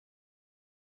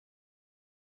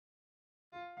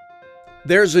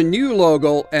There's a new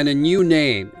logo and a new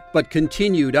name, but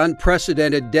continued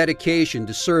unprecedented dedication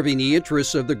to serving the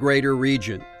interests of the greater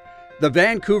region. The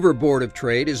Vancouver Board of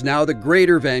Trade is now the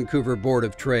Greater Vancouver Board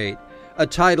of Trade, a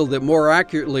title that more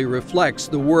accurately reflects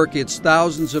the work its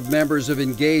thousands of members have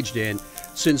engaged in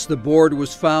since the board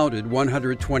was founded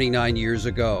 129 years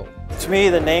ago. To me,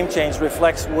 the name change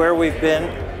reflects where we've been,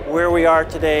 where we are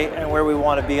today, and where we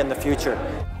want to be in the future.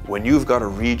 When you've got a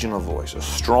regional voice, a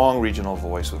strong regional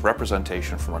voice with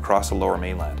representation from across the Lower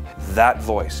Mainland, that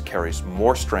voice carries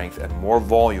more strength and more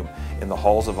volume in the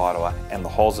halls of Ottawa and the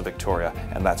halls of Victoria,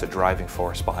 and that's a driving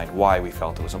force behind why we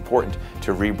felt it was important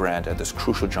to rebrand at this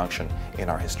crucial junction in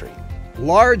our history.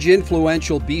 Large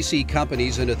influential BC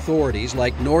companies and authorities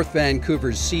like North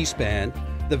Vancouver's C-SPAN,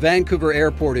 the Vancouver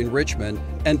Airport in Richmond,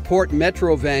 and Port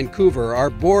Metro Vancouver are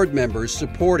board members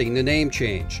supporting the name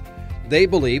change. They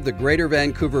believe the Greater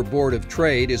Vancouver Board of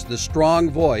Trade is the strong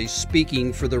voice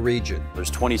speaking for the region.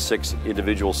 There's 26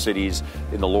 individual cities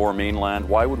in the Lower Mainland.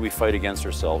 Why would we fight against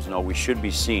ourselves? No, we should be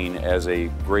seen as a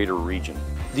greater region.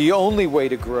 The only way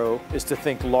to grow is to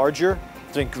think larger,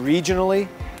 think regionally,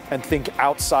 and think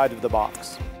outside of the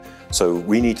box. So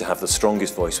we need to have the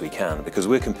strongest voice we can because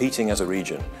we're competing as a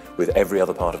region with every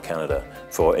other part of Canada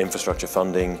for infrastructure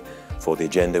funding, for the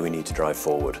agenda we need to drive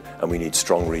forward, and we need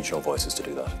strong regional voices to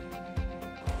do that.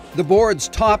 The board's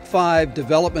top 5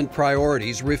 development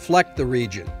priorities reflect the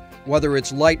region, whether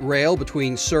it's light rail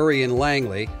between Surrey and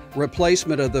Langley,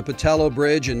 replacement of the Patello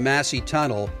Bridge and Massey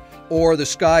Tunnel, or the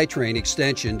SkyTrain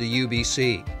extension to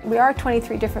UBC. We are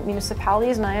 23 different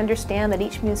municipalities, and I understand that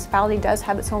each municipality does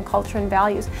have its own culture and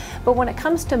values, but when it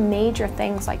comes to major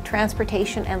things like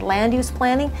transportation and land use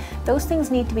planning, those things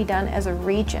need to be done as a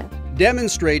region.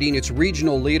 Demonstrating its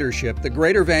regional leadership, the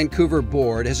Greater Vancouver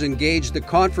Board has engaged the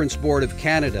Conference Board of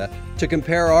Canada to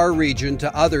compare our region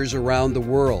to others around the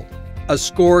world, a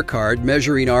scorecard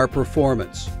measuring our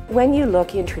performance. When you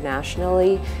look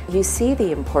internationally, you see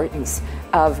the importance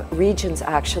of regions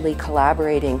actually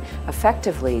collaborating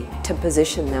effectively to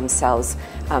position themselves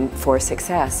for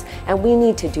success, and we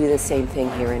need to do the same thing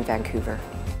here in Vancouver.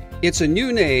 It's a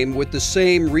new name with the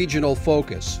same regional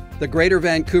focus. The Greater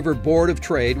Vancouver Board of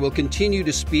Trade will continue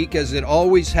to speak as it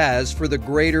always has for the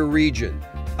greater region,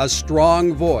 a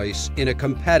strong voice in a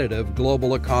competitive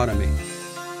global economy.